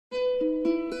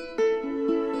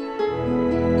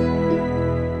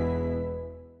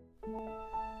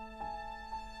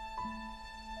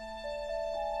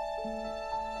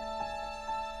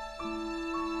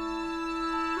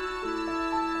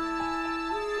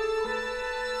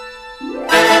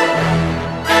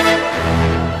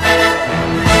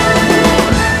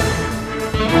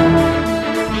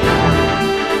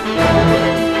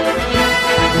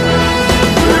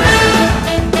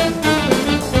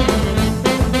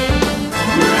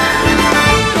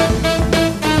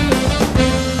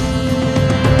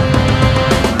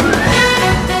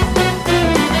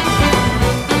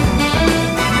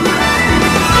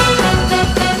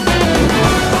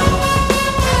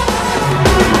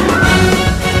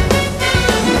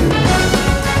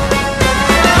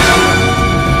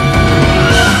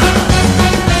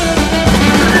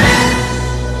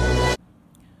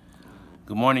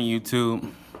morning,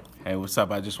 YouTube. Hey, what's up?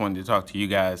 I just wanted to talk to you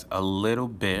guys a little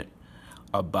bit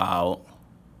about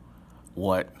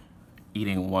what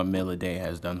eating one meal a day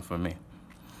has done for me.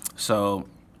 So,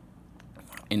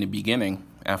 in the beginning,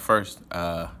 at first,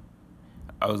 I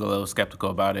was a little skeptical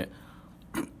about it,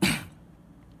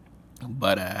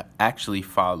 but I actually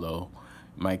follow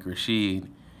Mike Rashid,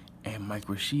 and Mike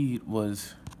Rashid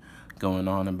was going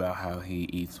on about how he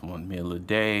eats one meal a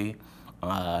day. He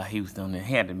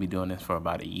had to be doing this for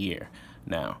about a year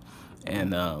now,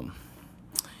 and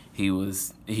he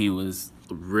wasn't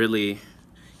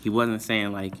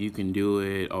saying like you can do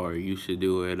it or you should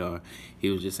do it, or he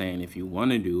was just saying if you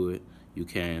want to do it, you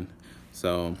can.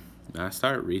 So I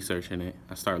started researching it.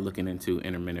 I started looking into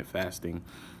intermittent fasting,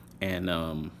 and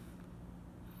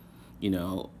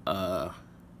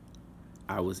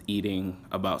I was eating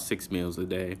about 6 meals a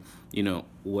day,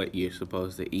 what you're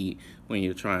supposed to eat when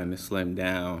you're trying to slim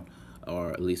down,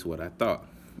 or at least what I thought.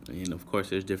 And of course,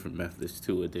 there's different methods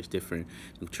to it. There's different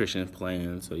nutrition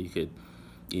plans, so you could,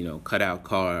 cut out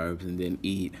carbs and then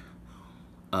eat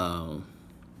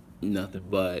nothing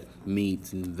but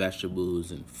meats and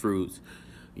vegetables and fruits.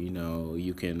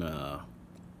 You can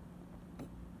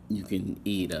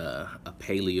eat a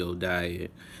paleo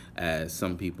diet, as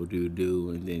some people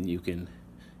do, and then you can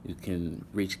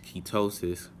reach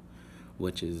ketosis,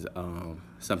 which is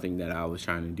something that I was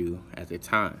trying to do at the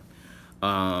time.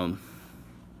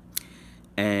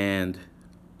 And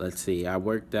let's see, I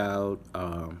worked out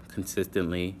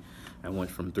consistently. I went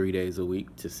from 3 days a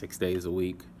week to 6 days a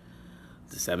week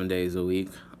to 7 days a week.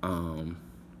 And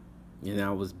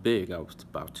I was big. I was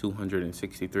about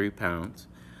 263 pounds.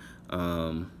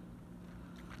 And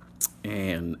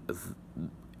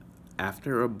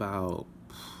after about,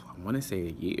 I want to say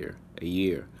a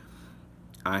year,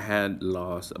 I had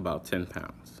lost about 10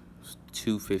 pounds,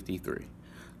 253.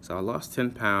 So I lost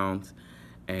 10 pounds,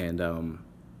 and I'm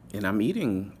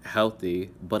eating healthy,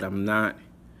 but I'm not.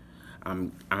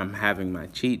 I'm having my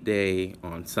cheat day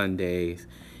on Sundays,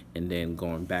 and then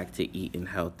going back to eating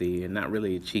healthy, and not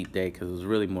really a cheat day because it was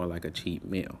really more like a cheat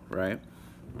meal, right?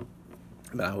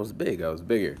 But I was big. I was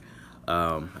bigger.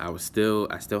 I still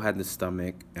had the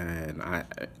stomach, and I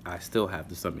still have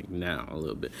the stomach now a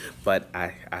little bit, but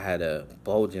I had a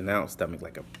bulging out stomach,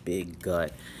 like a big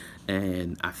gut,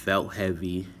 and I felt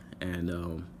heavy,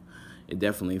 and it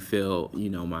definitely felt,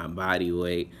 my body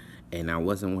weight, and I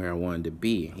wasn't where I wanted to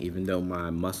be. Even though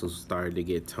my muscles started to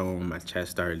get toned, my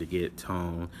chest started to get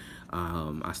toned,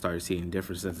 I started seeing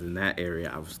differences in that area.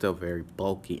 I was still very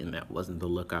bulky, and that wasn't the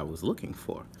look I was looking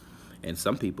for. And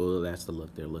some people, that's the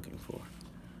look they're looking for.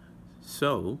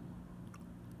 So,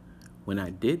 when I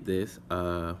did this,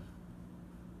 I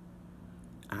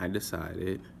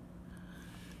decided,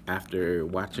 after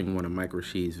watching one of Mike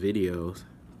Rashid's videos,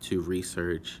 to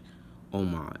research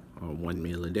OMAD, or 1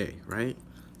 meal a day, right?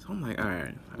 So I'm like, all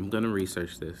right, I'm gonna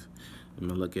research this. I'm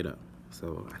gonna look it up.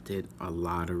 So I did a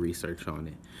lot of research on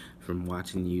it, from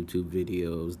watching YouTube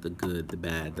videos, the good, the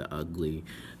bad, the ugly,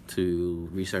 to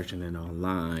researching it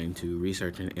online, to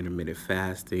researching intermittent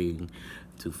fasting,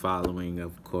 to following,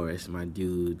 of course, my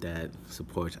dude that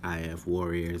supports IF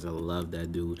Warriors. I love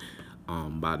that dude.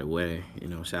 By the way,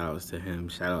 shout outs to him.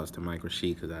 Shout outs to Mike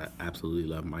Rashid, because I absolutely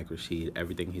love Mike Rashid.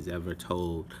 Everything he's ever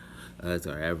told us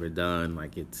or ever done,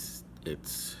 like it's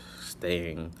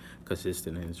staying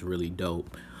consistent, and it's really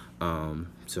dope.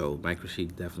 So Mike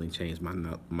Rashid definitely changed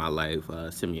my life.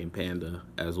 Simeon Panda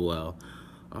as well.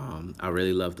 I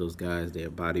really love those guys. They're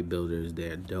bodybuilders.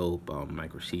 They're dope.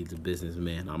 Mike Rashid's a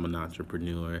businessman. I'm an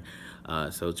entrepreneur.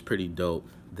 So it's pretty dope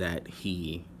that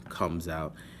he comes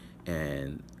out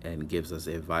and gives us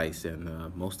advice.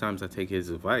 And most times I take his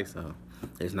advice.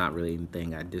 There's not really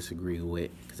anything I disagree with,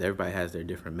 because everybody has their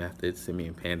different methods.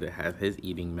 Simeon Panda has his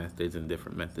eating methods and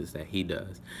different methods that he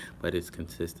does, but it's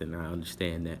consistent. I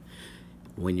understand that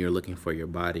when you're looking for your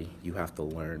body, you have to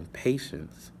learn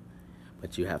patience,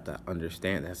 but you have to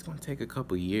understand that's going to take a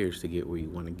couple years to get where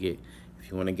you want to get. If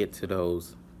you want to get to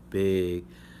those big,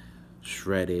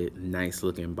 shredded,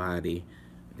 nice-looking body,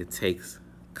 it takes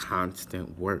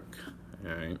constant work.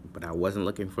 All right, but I wasn't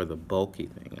looking for the bulky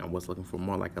thing. I was looking for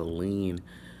more like a lean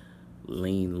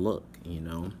look,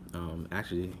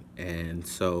 actually. And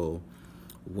so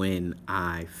when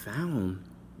I found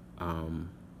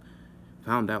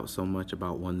out so much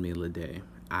about 1 meal a day,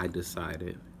 I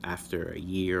decided, after a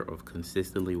year of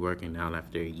consistently working out,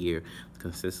 after a year of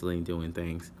consistently doing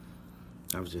things,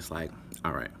 I was just like,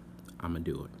 all right, I'm gonna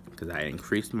do it. Because I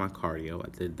increased my cardio. I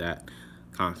did that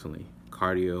constantly.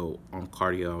 Cardio, I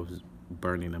was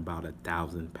burning about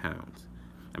 1,000 pounds.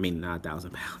 I mean, not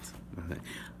 1,000 pounds.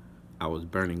 I was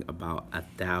burning about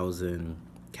 1,000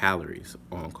 calories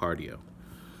on cardio.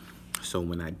 So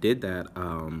when I did that,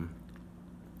 I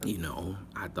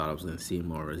thought I was going to see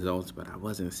more results, but I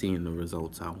wasn't seeing the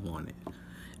results I wanted.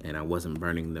 And I wasn't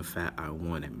burning the fat I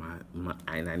wanted.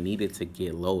 And I needed to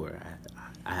get lower.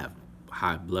 I have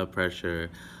high blood pressure,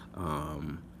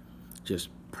 just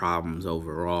problems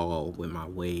overall with my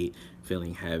weight,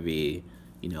 feeling heavy,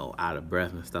 out of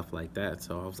breath and stuff like that.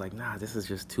 So I was like, nah, this is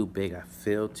just too big. I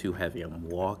feel too heavy. I'm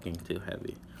walking too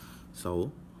heavy.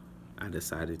 So I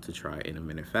decided to try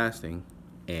intermittent fasting,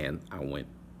 and I went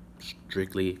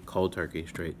strictly cold turkey,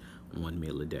 straight 1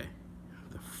 meal a day.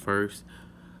 The first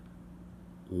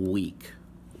week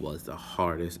was the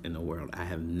hardest in the world. I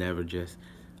have never just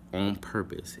on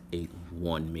purpose ate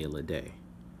 1 meal a day.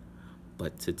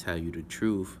 But to tell you the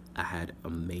truth, I had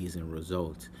amazing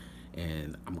results,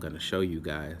 and I'm gonna show you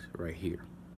guys right here.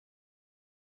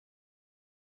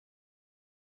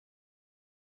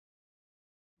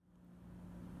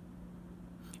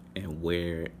 And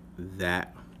where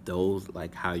those,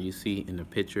 like how you see in the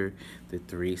picture, the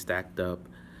 3 stacked up,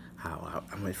 how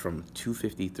I went from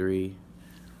 253,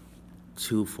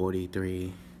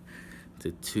 243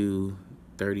 to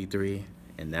 233,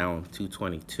 and now I'm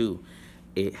 222.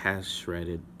 It has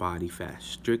shredded body fat,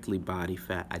 strictly body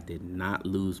fat. I did not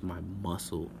lose my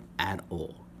muscle at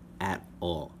all, at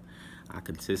all. I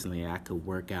could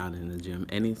work out in the gym,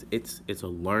 and it's a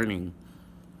learning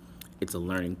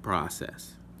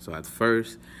process. So at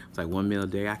first, it's like 1 meal a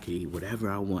day. I could eat whatever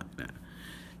I want now.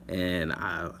 And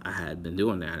I had been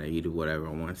doing that. I eat whatever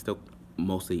I want. Still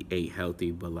mostly ate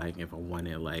healthy, but like if I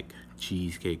wanted like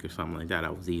cheesecake or something like that, I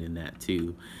was eating that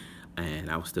too. And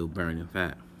I was still burning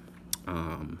fat.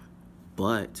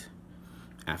 But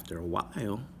after a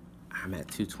while, I'm at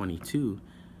 222,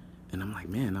 and I'm like,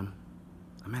 man,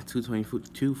 I'm at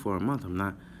 222 for a month. I'm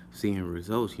not seeing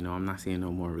results. I'm not seeing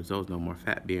no more results, no more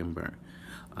fat being burned.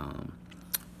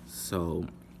 So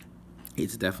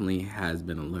it's definitely has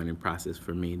been a learning process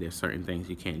for me. There's certain things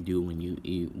you can't do when you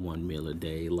eat 1 meal a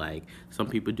day. Like some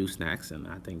people do snacks, and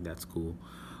I think that's cool.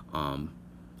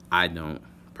 I don't.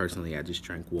 Personally, I just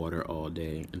drink water all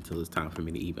day until it's time for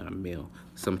me to eat my meal.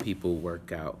 Some people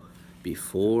work out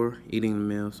before eating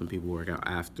the meal. Some people work out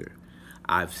after.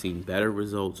 I've seen better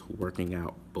results working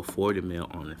out before the meal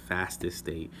on the fastest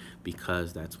state,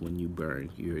 because that's when you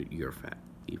burn your fat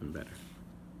even better.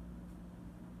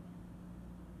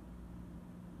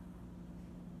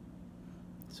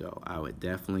 So I would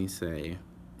definitely say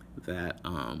that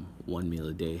 1 meal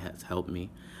a day has helped me.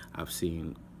 I've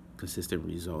seen consistent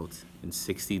results. In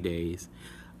 60 days,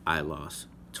 I lost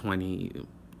 20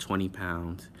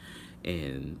 pounds.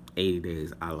 In 80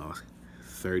 days, I lost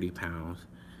 30 pounds.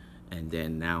 And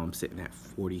then now I'm sitting at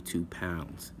 42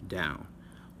 pounds down.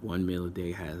 1 meal a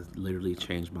day has literally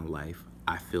changed my life.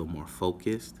 I feel more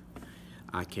focused.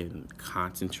 I can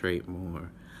concentrate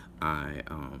more. I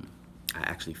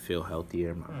actually feel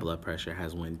healthier. My blood pressure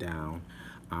has went down.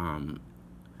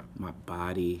 My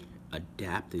body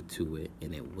adapted to it,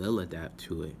 and it will adapt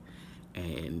to it.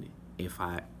 And if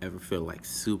I ever feel like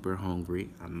super hungry,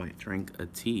 I might drink a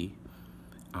tea,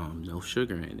 no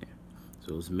sugar in it.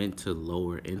 So it's meant to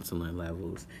lower insulin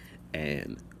levels,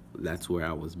 and that's where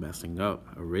I was messing up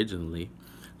originally.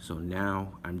 So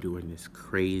now I'm doing this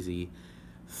crazy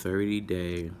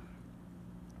 30-day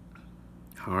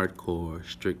hardcore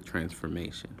strict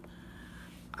transformation.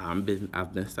 I've been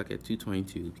stuck at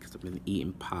 222 because I've been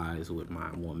eating pies with my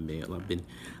 1 meal.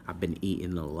 I've been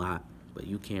eating a lot, but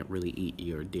you can't really eat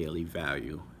your daily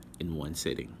value in one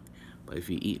sitting. But if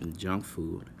you're eating junk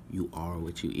food, you are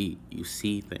what you eat. You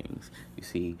see things. You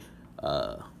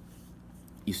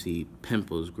see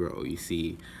pimples grow. You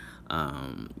see,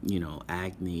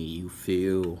 acne. You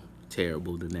feel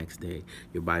terrible the next day.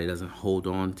 Your body doesn't hold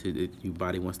on to it. Your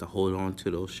body wants to hold on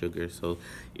to those sugars, so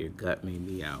your gut may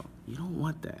be out. You don't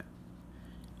want that.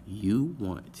 You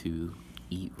want to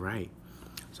eat right.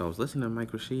 So I was listening to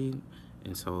Mike Rashid,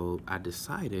 and so I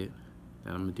decided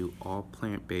that I'm gonna do all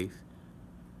plant-based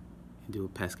and do a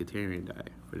pescatarian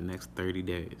diet for the next 30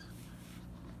 days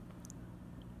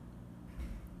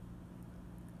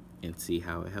and see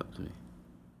how it helps me.